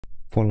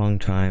For a long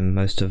time,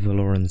 most of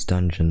veloren's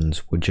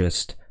dungeons were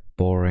just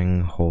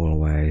boring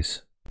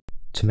hallways.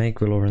 To make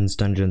veloren's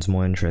dungeons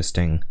more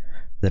interesting,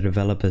 the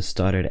developers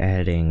started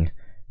adding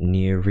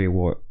new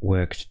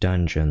reworked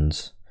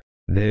dungeons,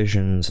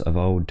 versions of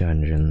old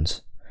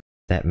dungeons,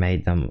 that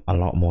made them a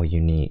lot more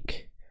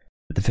unique.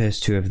 The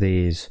first two of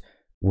these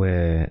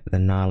were the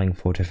Gnarling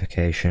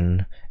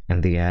Fortification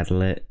and the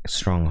Adlet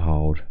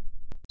Stronghold.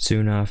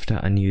 Soon after,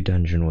 a new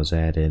dungeon was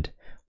added,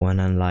 one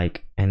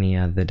unlike any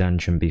other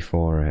dungeon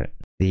before it,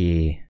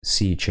 the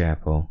Sea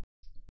Chapel.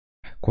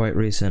 Quite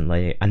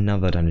recently,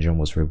 another dungeon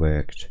was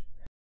reworked,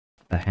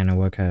 the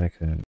Hanover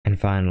Catacomb. And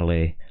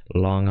finally,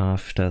 long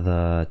after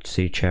the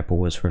Sea Chapel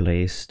was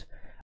released,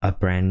 a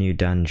brand new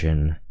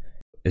dungeon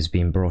is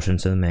being brought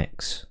into the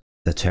mix,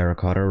 the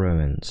Terracotta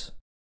Ruins.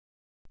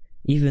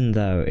 Even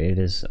though it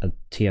is a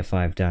tier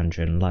 5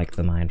 dungeon like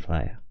the Mind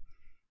Flayer,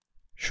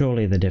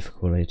 surely the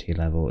difficulty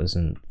level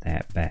isn't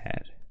that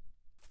bad.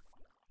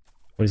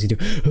 What does he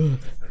do?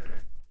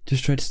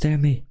 Just tried to stab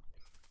me.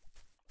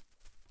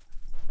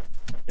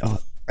 Oh,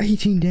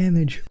 18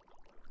 damage!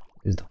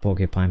 Is the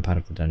porcupine part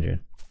of the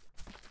dungeon?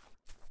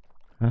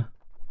 Huh?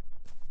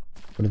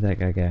 Where did that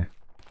guy go?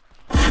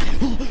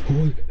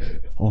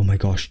 Oh my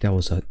gosh,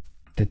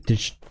 that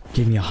just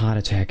gave me a heart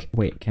attack.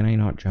 Wait, can I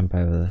not jump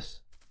over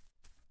this?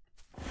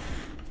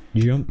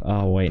 Jump?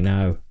 Oh wait,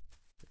 no.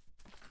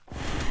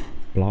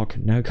 Block?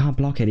 No, can't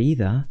block it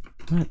either.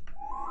 What?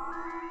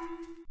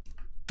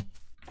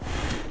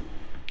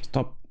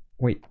 Stop.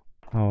 Wait.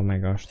 Oh my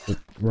gosh, the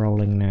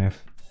rolling nerf.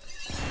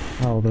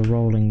 Oh, the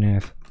rolling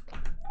nerf.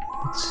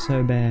 It's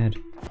so bad.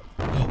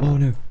 Oh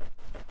no.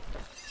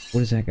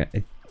 What is that guy?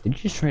 Did you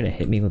just try to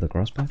hit me with a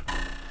crossbow?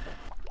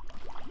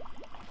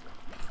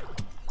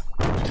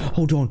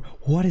 Hold on.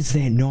 What is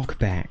that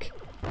knockback?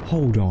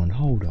 Hold on.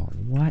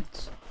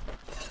 What?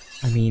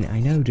 I mean, I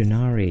know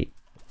Denari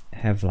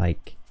have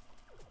like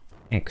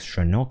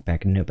extra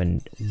knockback, no, but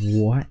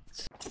what?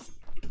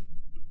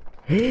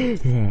 Oh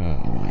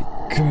my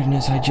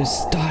goodness, I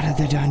just started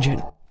the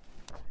dungeon.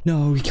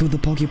 No, he killed the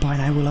porcupine,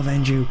 I will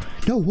avenge you.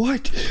 No,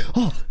 what?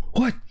 Oh,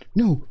 what?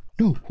 No,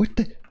 what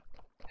the?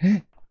 Huh?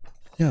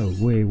 No,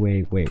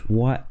 wait,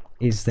 what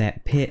is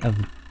that pit of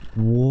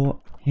what?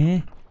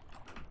 Huh?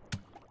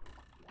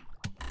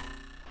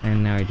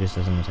 And now he just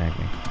doesn't attack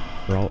me.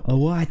 Roll. Oh,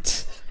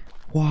 what?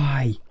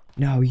 Why?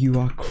 No, you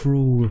are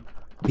cruel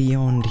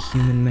beyond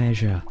human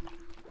measure.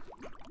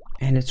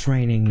 And it's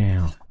raining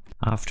now.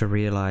 After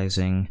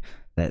realizing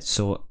that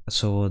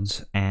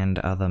swords and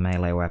other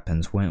melee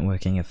weapons weren't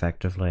working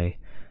effectively,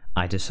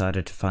 I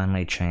decided to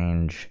finally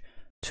change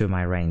to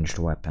my ranged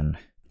weapon.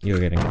 You're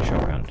getting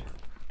shotgunned.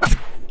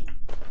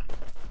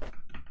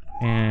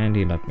 And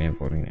he left me at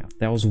 40 now.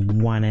 That was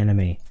one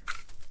enemy.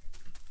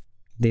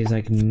 There's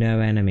like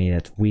no enemy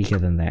that's weaker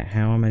than that.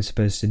 How am I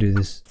supposed to do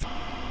this?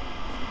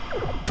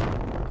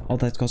 Oh,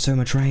 that's got so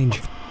much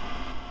range.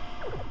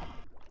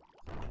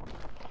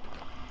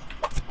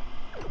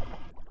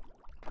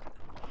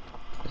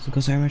 It's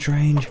got so much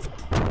range.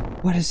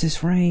 What is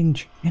this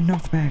range and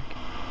knockback?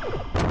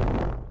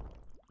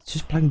 It's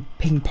just playing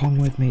ping pong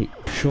with me.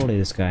 Surely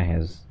this guy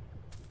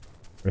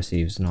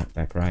receives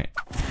knockback, right?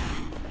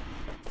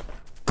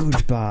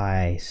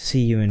 Goodbye.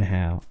 See you in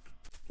hell.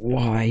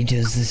 Why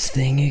does this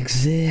thing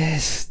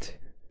exist?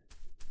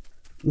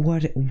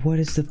 What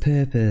is the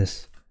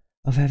purpose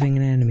of having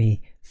an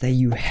enemy that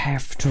you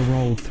have to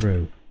roll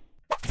through?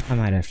 I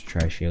might have to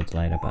try shields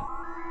later, but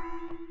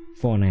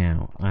for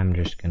now, I'm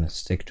just gonna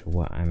stick to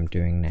what I'm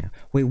doing now.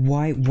 Wait,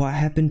 what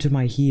happened to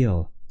my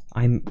heal?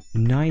 I'm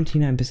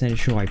 99%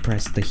 sure I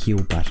pressed the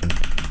heal button.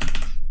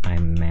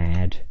 I'm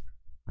mad.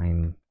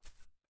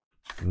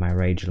 My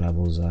rage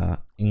levels are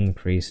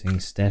increasing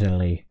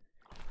steadily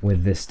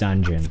with this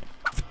dungeon.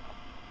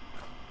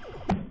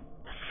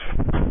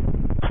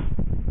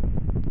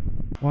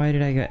 Why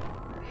did I get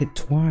hit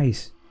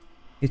twice?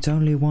 It's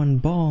only one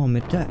bomb.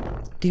 It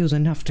deals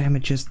enough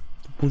damage just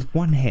with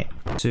one hit.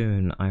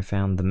 Soon I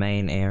found the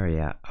main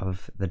area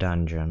of the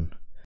dungeon.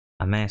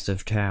 A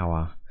massive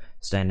tower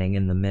standing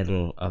in the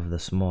middle of the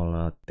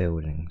smaller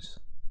buildings.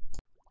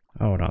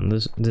 Hold on,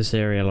 this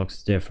area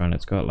looks different.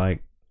 It's got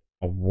like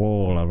a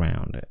wall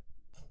around it.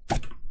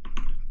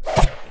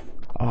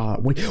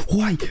 Wait,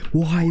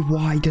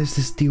 why does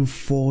this deal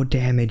 4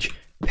 damage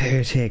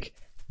per tick?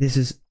 This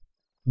is...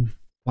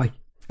 Why?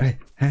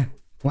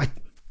 What?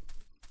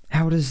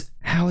 How is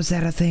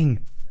that a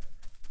thing?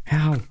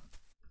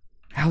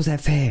 How's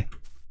that fair?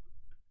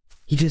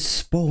 He just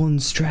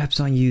spawns traps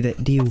on you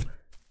that deal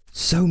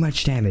so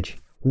much damage.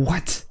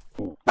 What?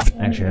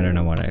 Actually, I don't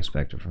know what I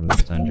expected from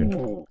this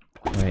dungeon.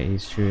 Wait,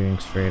 he's shooting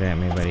straight at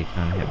me, but he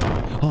can't hit me.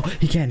 Oh,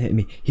 he can hit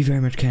me. He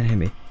very much can hit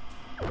me.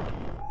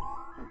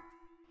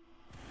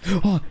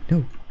 Oh,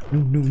 no.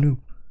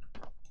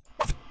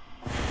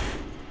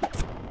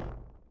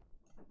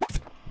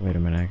 Wait a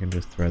minute, I can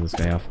just throw this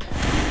guy off.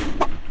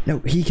 No,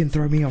 he can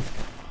throw me off.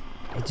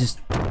 I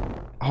just...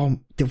 Oh,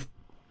 I'm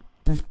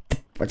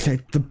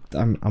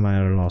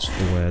at a loss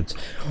for words.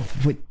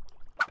 What?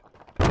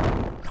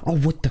 Oh,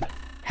 what the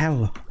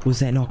hell was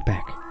that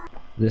knockback?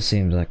 This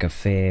seems like a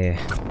fair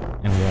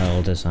and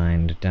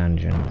well-designed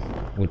dungeon,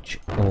 which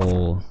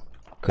all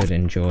could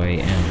enjoy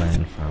and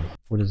learn from.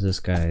 What is this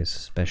guy's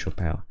special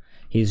power?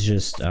 He's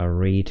just a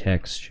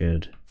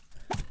retextured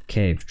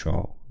cave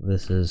troll.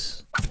 This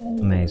is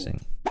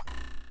amazing.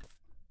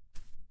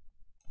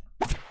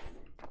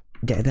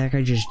 That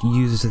guy just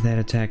uses that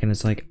attack and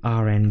it's like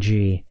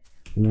RNG.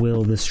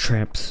 Will this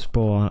trap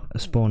spawn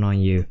on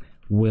you?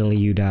 Will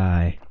you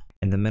die?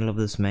 In the middle of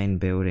this main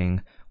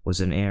building was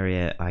an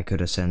area I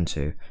could ascend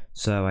to,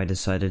 so I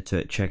decided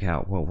to check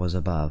out what was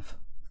above.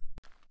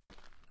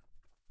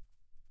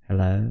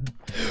 Hello?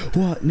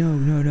 What? No,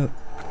 no, no.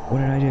 What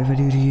did I do if I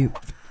do to you?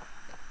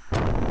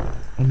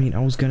 I mean,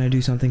 I was gonna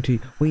do something to you.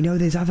 Wait, no,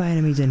 there's other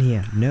enemies in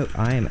here. No,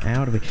 I am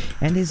out of it.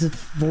 And there's a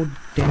 4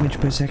 damage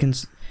per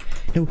second.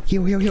 No,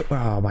 heal, heal, heal.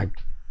 Oh my.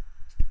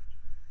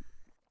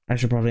 I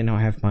should probably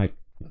not have my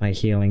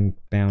healing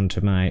bound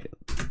to my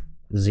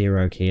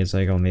 0 key. It's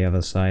like on the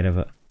other side of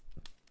it.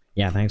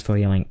 Yeah, thanks for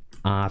healing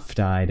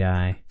after I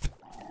die.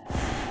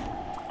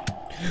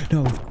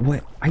 No,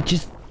 where? I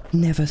just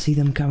never see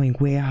them coming.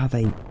 Where are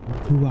they?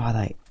 Who are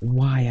they?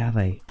 Why are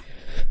they?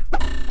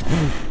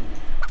 No.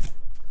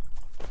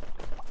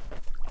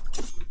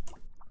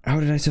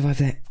 How did I survive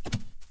that?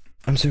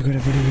 I'm so good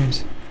at video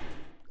games.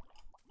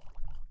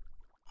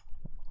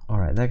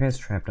 Alright, that guy's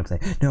trapped up there.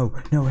 No,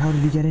 no, how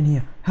did he get in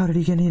here? How did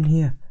he get in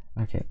here?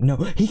 Okay, no,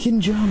 he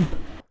can jump!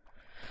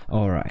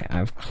 Alright,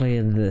 I've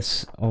cleared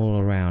this all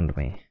around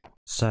me.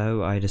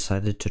 So I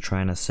decided to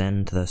try and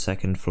ascend to the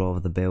 2nd floor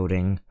of the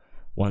building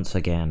once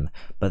again,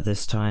 but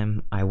this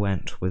time I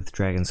went with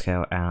Dragon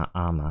Scale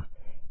armor,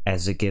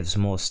 as it gives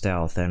more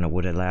stealth and it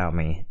would allow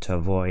me to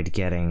avoid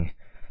getting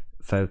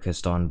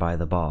focused on by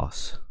the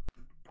boss.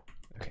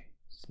 Okay,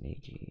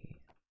 sneaky.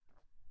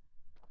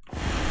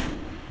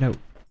 No,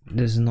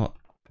 this is not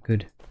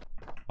good.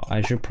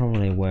 I should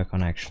probably work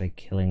on actually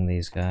killing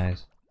these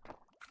guys,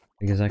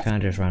 because I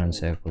can't just run in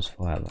circles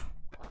forever.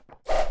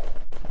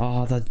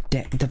 Oh, the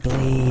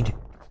bleed.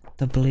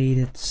 The bleed,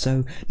 it's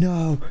so...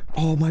 No!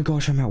 Oh my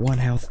gosh, I'm at 1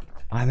 health.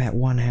 I'm at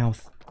 1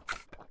 health.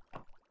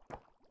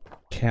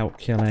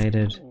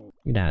 Calculated.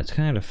 You know, it's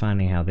kind of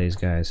funny how these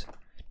guys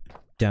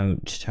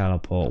don't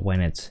teleport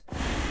when it's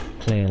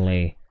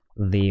clearly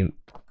the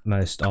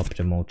most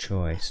optimal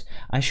choice.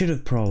 I should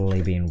have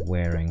probably been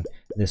wearing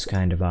this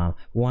kind of armor.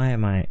 Why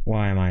am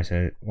I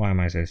so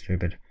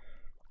stupid?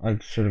 I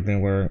should have been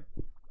wearing...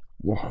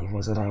 Why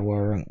wasn't I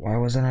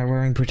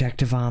wearing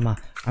protective armor?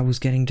 I was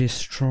getting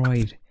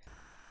destroyed.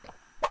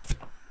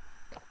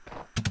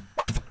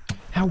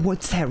 How?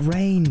 What's that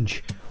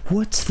range?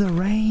 What's the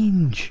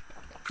range?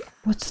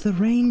 What's the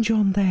range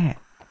on that?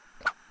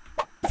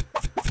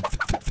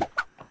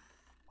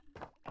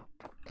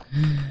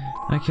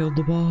 I killed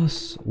the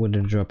boss. What,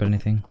 did it drop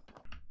anything?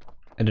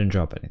 I didn't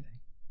drop anything.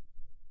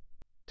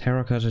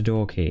 Terracotta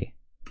door key.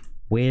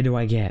 Where do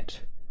I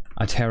get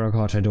a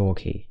terracotta door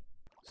key?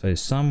 So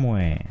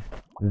somewhere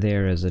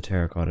there is a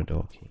terracotta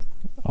door key.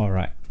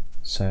 Alright,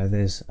 so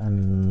there's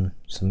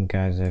some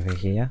guys over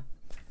here.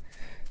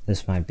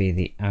 This might be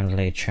the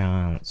only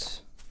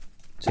chance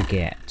to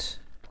get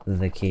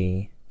the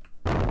key.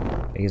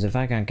 Because if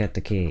I can't get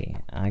the key,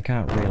 I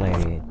can't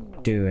really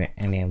do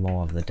any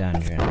more of the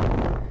dungeon.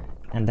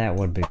 And that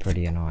would be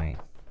pretty annoying.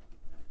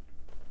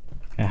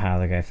 Aha,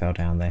 the guy fell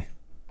down there.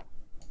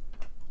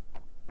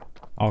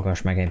 Oh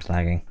gosh, my game's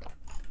lagging.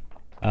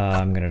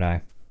 I'm gonna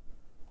die.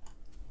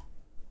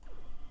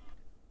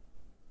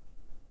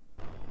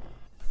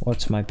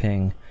 What's my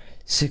ping?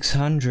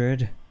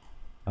 600?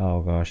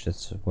 Oh gosh,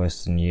 that's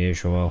worse than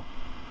usual.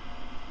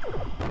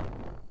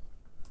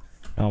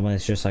 Normally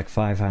it's just like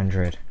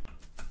 500.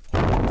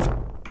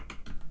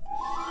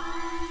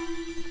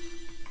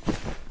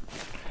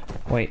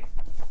 Wait,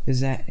 is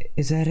that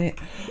it?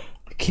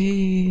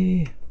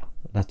 Key!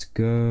 Let's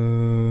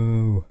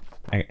go.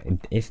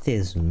 If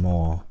there's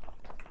more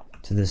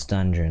to this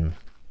dungeon,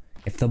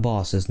 if the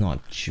boss is not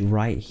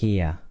right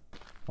here.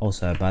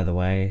 Also, by the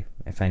way,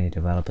 if any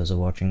developers are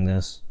watching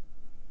this,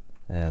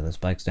 the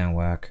spikes don't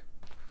work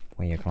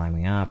when you're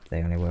climbing up.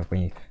 They only work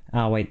when you...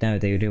 Oh wait, no,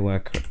 they do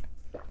work.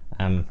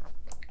 I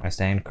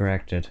stand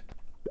corrected.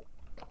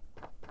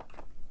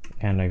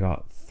 And I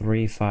got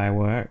 3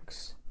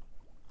 fireworks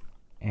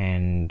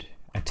and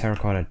a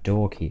terracotta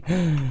door key.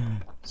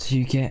 So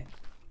you get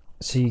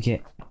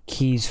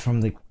keys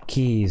from the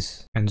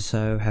keys. And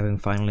so, having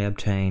finally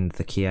obtained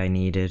the key I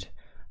needed,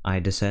 I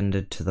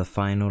descended to the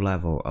final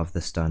level of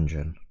this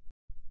dungeon.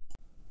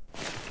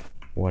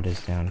 What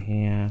is down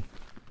here?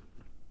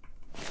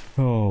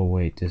 Oh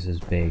wait, this is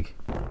big.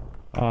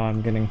 Oh,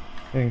 I'm getting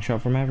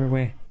shot from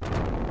everywhere.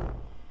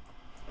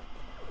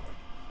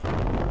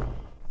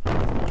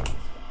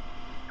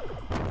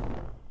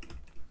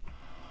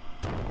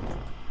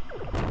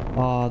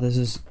 Oh, this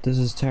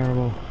is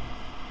terrible.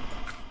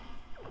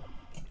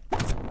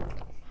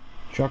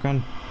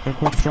 Shotgun. Got a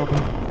quick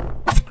shotgun.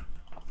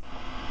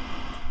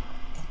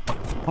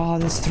 Oh,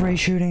 there's 3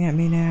 shooting at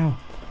me now.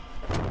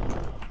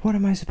 What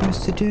am I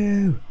supposed to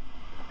do?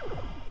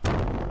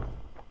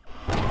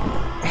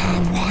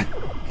 Oh, what?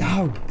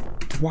 No.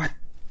 What?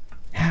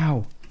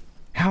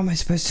 How am I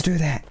supposed to do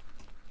that?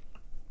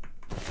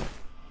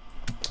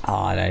 Oh,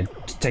 I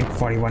take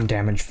 41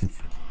 damage from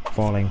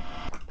falling.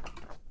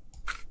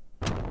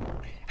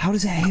 How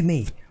does that hit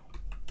me?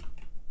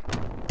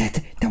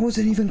 That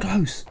wasn't even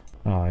close.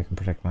 Oh, I can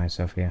protect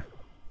myself here.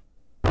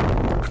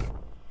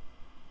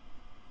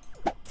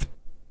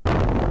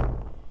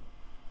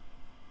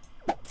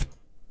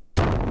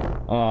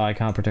 Oh, I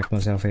can't protect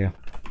myself here.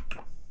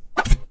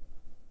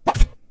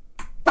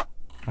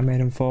 I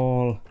made him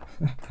fall.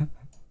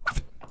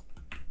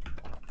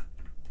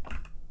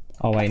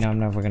 Oh wait, no, I'm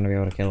never gonna be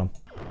able to kill him.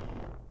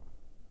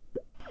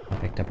 I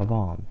picked up a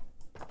bomb.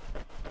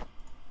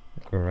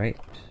 Great.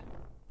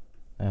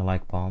 I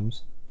like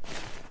bombs.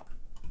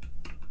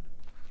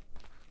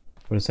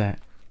 What is that?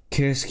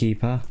 Curse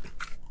Keeper.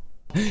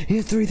 He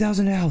has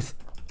 3,000 health!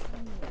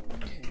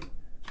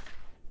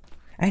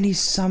 And he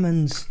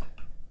summons...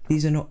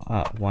 These are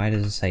not... why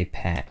does it say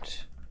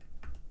pet?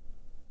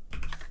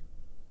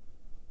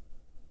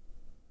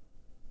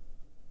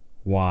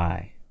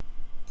 Why?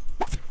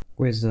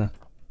 Where's the...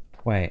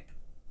 Wait.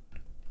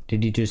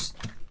 Did he just...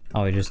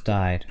 Oh, he just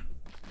died.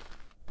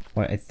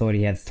 Wait, I thought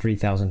he had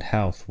 3,000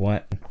 health.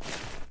 What?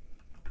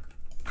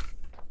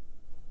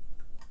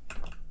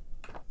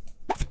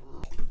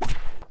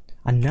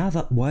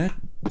 Another... What?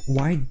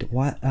 Why...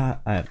 What?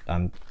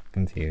 I'm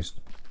confused.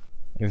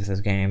 If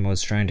this game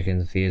was trying to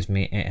confuse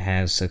me, it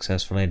has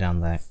successfully done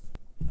that.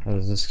 Or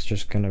is this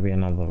just gonna be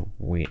another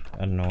weird,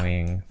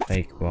 annoying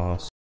fake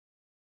boss?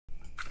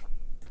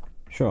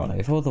 Surely,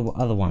 if all the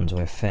other ones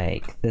were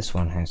fake, this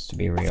one has to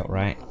be real,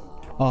 right?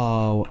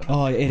 Oh,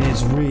 it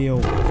is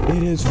real!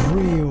 It is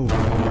real!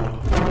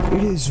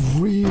 It is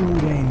real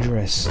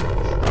dangerous!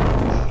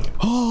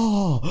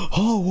 Oh,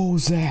 what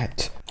was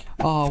that?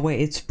 Oh,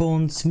 wait, it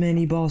spawns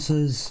mini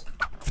bosses!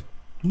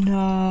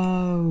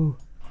 No!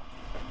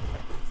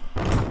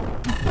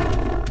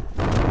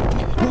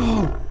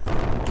 No!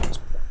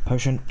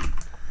 Potion.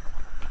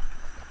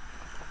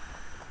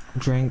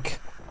 Drink.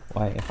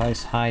 Wait, if I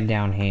hide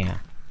down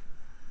here,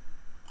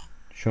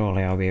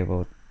 surely I'll be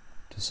able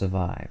to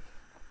survive.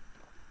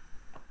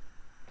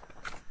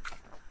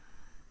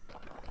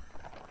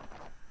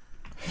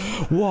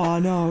 Whoa,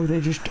 no, they're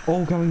just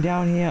all coming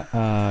down here.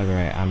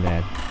 Great, I'm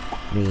dead.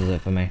 This is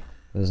it for me.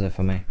 This is it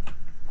for me.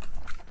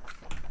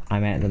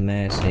 I'm at the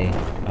mercy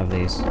of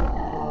these.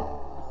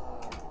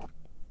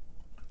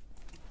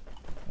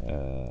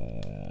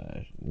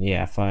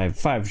 Yeah,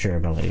 5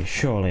 durability.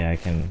 Surely I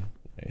can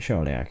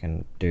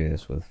do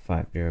this with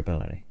 5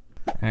 durability.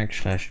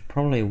 Actually, I should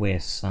probably wear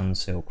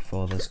Sunsilk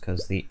for this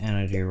because the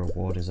energy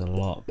reward is a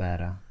lot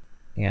better.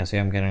 Yeah, see,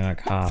 I'm getting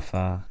like half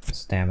a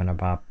stamina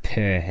bar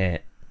per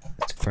hit.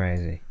 It's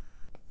crazy.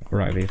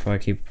 Right, but if I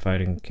keep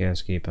fighting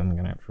Chaos Keep, I'm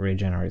gonna have to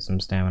regenerate some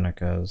stamina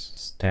because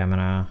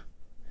stamina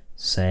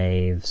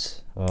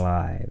saves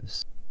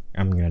lives.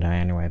 I'm gonna die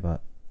anyway,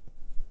 but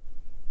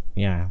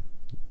yeah,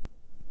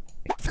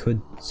 it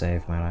could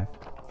save my life.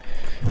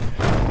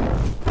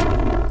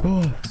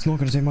 Oh, it's not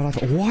gonna save my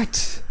life.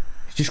 What?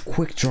 It just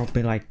quick dropped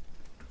me like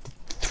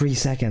 3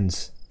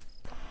 seconds.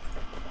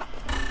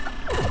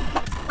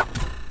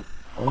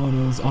 Oh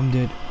no, I'm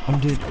dead. I'm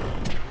dead.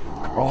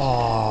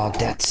 Oh,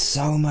 that's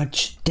so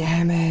much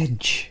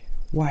damage.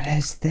 What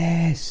is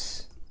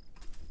this?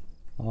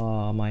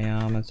 Oh, my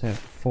armor's at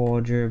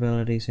 4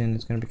 durability soon.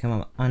 It's gonna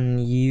become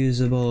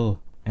unusable.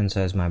 And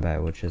so is my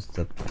bow, which is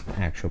the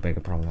actual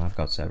bigger problem. I've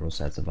got several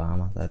sets of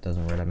armor. That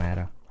doesn't really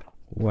matter.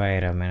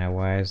 Wait a minute,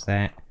 why is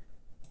that?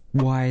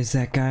 Why is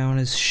that guy on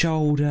his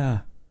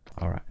shoulder?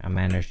 Alright, I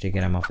managed to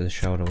get him off his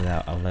shoulder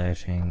without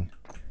alerting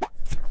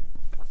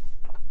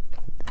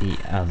the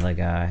other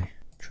guy.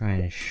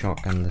 Trying to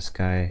shotgun this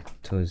guy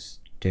to his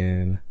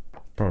doom.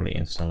 Probably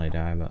instantly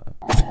die, but...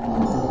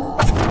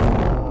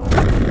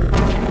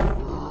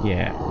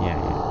 Yeah.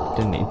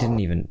 It didn't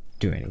even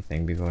do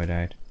anything before I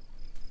died.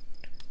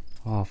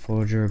 Oh,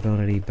 4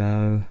 durability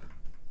bow.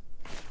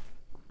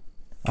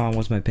 Oh,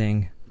 what's my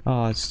ping?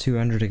 Oh, it's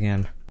 200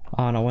 again.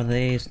 Oh, not one of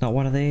these, not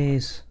one of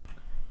these.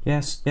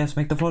 Yes,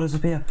 make the floor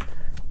disappear.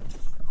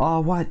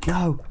 Oh, what?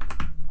 No!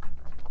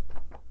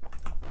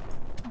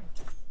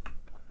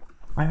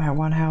 I'm at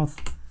 1 health.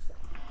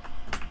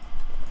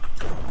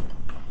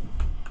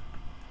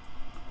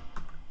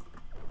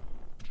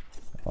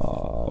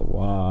 Oh,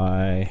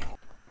 why?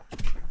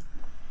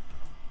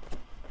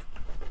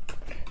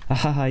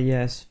 Haha,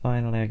 yes,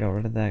 finally I got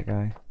rid of that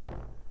guy.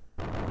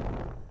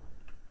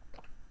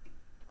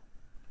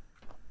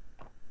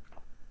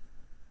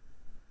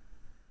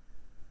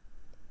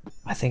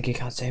 I think he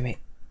can't see me.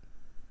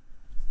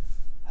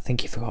 I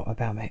think he forgot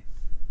about me.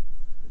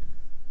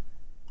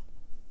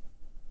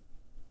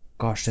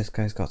 Gosh, this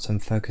guy's got some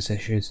focus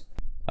issues.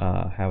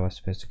 How am I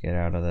supposed to get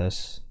out of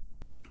this?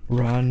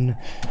 Run!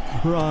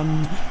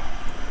 Run!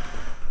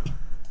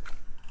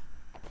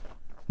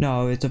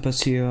 No, it's a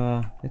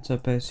pursuer. It's a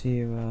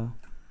pursuer.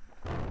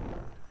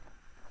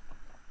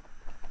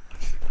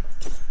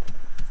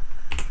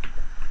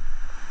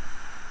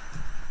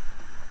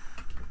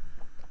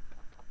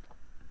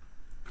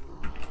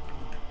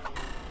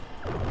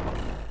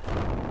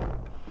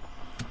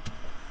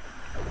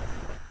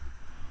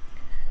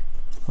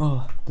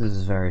 Oh, this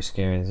is very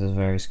scary. This is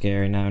very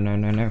scary. No, no,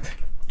 no, no.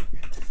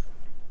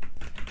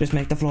 Just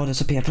make the floor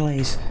disappear,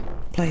 please.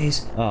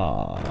 Please.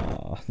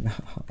 Oh, no.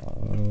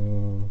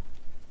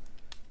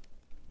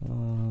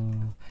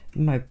 Oh,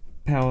 my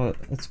power,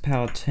 it's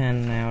power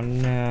 10 now.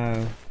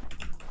 No.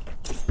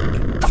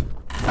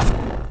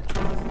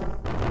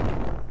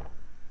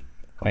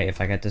 Wait,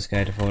 if I get this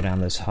guy to fall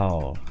down this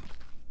hole,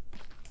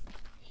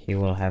 he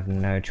will have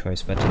no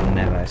choice but to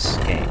never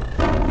escape.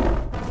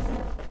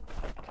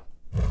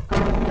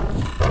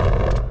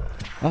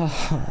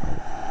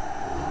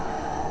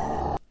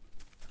 Oh.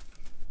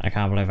 I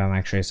can't believe I'm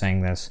actually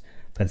saying this,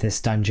 but this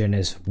dungeon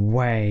is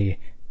way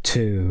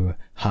too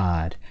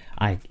hard.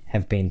 I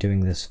have been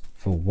doing this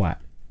for what?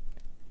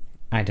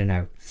 I don't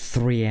know,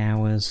 3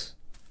 hours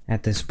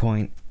at this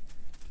point.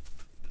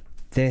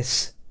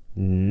 This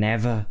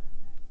never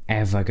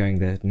ever going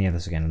near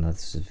this again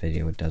unless this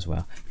video does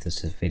well. If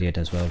this video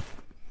does well,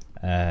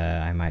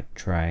 I might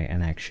try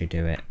and actually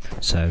do it.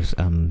 So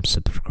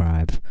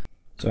subscribe.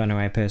 So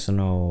anyway,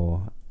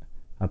 personal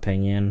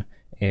opinion,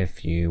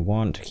 if you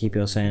want to keep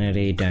your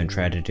sanity, don't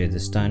try to do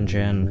this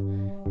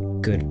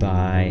dungeon.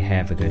 Goodbye,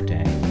 have a good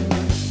day.